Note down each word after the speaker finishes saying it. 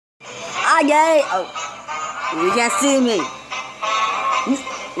yay! Oh, you can't see me.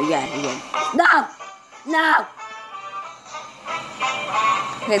 You got it. No! No!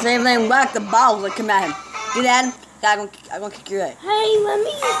 Okay, same thing. Whack the balls that come at him. Do that. I'm gonna kick your head. Hey, let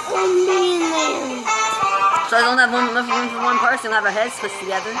me be in there. So I don't have enough room for one person. We'll have our heads pushed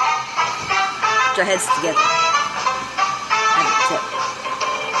together. Put our heads together. Have a tip.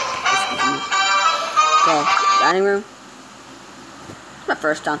 Okay, dining room. It's my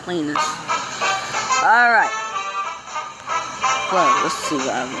first time playing this. Alright. Well, let's see.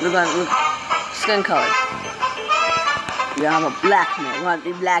 We're going skin color. We have a black man. We want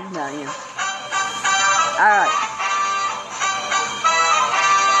to be black man, you know. Alright.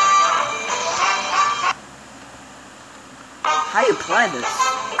 How do you play this?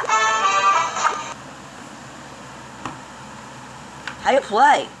 How do you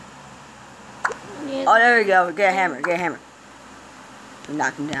play? Yeah. Oh, there we go. Get a hammer. Get a hammer.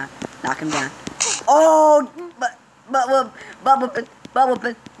 Knock him down. Knock him down. Oh, butt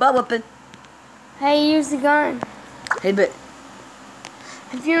whooping. Hey, use the gun. Hey, but.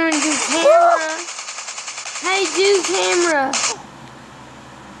 If you want to do camera. Hey, do camera.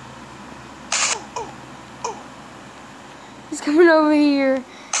 He's coming over here.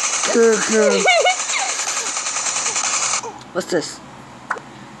 What's this?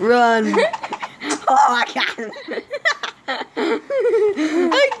 Run. Oh, I got him.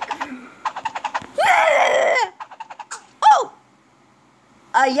 Oh!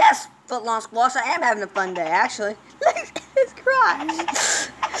 Yes, footlong squash. I am having a fun day, actually. Look at his crotch.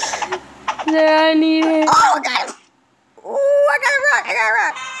 There, I need it. Oh, I got him. Ooh, I got a rock.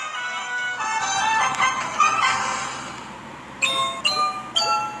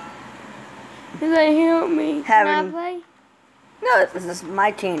 Does that help me? Can I Having- play? No, this is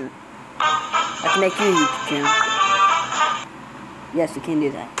my channel. I can make you a YouTube channel. Yes, you can do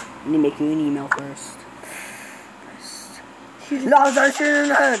that. I need to make you an email first. Lost our shit in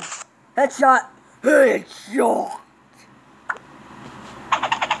the head. Headshot.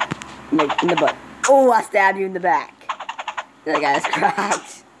 In the butt. Oh, I stabbed you in the back. That guy's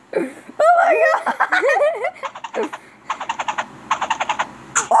crotch. Oh my god.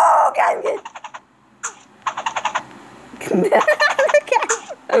 Oh, God, I'm good.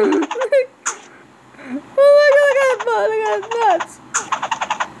 Oh my god, look at his nuts.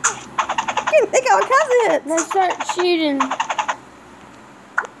 They got all kinds of hits. Let's start shooting.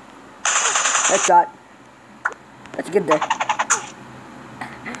 Headshot. That's good there.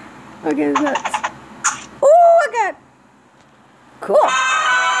 Look at his nuts. Oh, I got. Cool.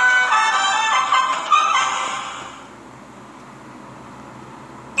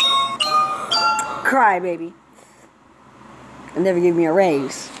 Cry, baby. And never give me a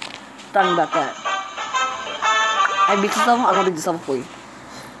raise. Talking about that. I beat this level. I'm gonna beat this level for you.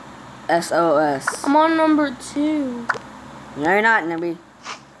 SOS. I'm on number 2. No, you're not, Nebby.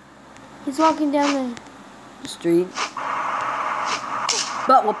 He's walking down The street.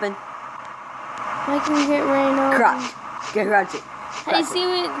 Butt whooping. I can get ran over. Crotch. Get crotch it. Hey, see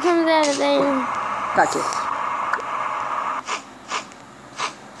what comes out of there. Crotch it.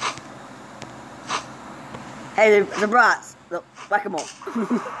 Hey, the brats. Whack-a-mole.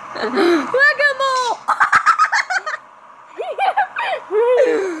 Whack-a-mole!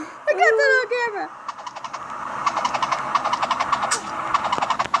 I got that on camera.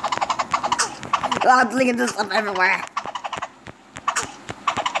 I'm thinking this stuff everywhere.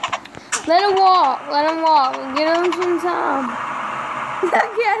 Let him walk. Let him walk. Get him some time. Look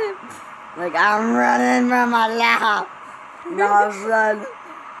at him. Like, I'm running from my life. And all of a sudden,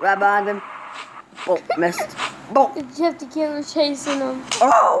 right behind him. Oh, missed. Oh. You have to kill her chasing him.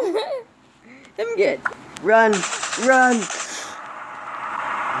 Oh! I'm good. Run. You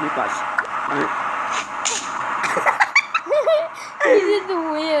push. He did the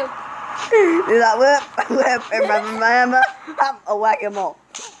whip. Do that whip, and remember, I'm a whack-a-mole.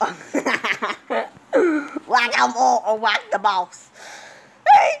 Whack-a-mole or whack the boss.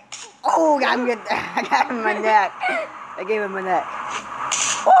 Hey! Oh, I'm good. I got him in my neck. I gave him my neck.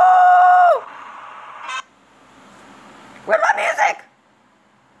 Oh! Where's my music?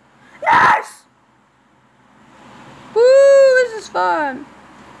 Yes! Woo, this is fun.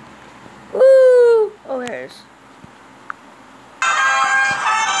 Woo! Oh, there it is.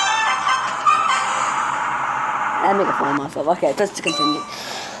 I make a fool of myself. Okay, let's continue.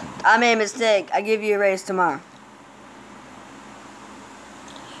 I made a mistake. I give you a raise tomorrow.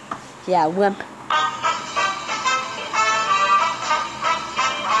 Yeah, wimp.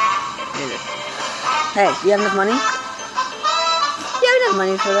 Hey, do you have enough money? You have enough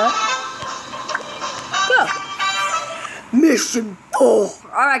money for that. Go. Mission 4.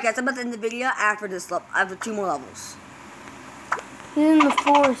 Alright guys, I'm about to end the video after this level. After 2 more levels. He's in the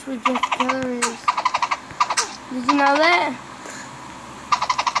forest where Jeff Killer is. Did you know that?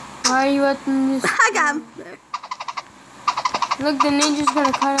 Why are you at the news? I got him. There. Look, the ninja's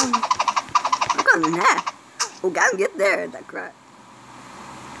gonna cut him. I'm coming in half. Oh, got him. Get there. That crap.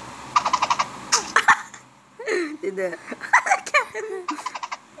 Did that.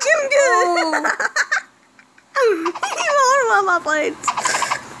 Get him good. He won't on my plates.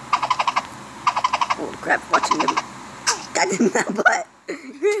 Oh crap! Watching him. Got him in that butt. Got him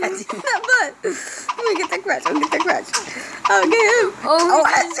in that butt. Let me get that crutch. I'll get that crutch. I'll get him. Oh,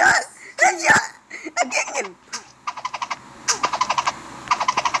 headshot! Headshot! I'm getting him.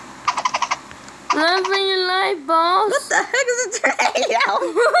 Run for your life, boss. What the heck is a tornado?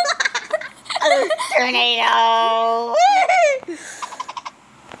 Tornado! Oh,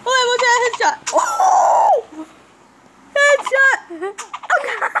 I almost got a headshot. Oh! Headshot!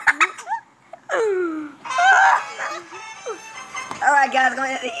 Alright guys, I'm going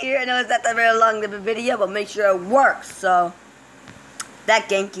to end it here. I know it's not that very long of a video, but make sure it works. So, that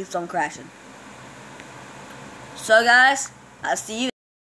game keeps on crashing. So guys, I'll see you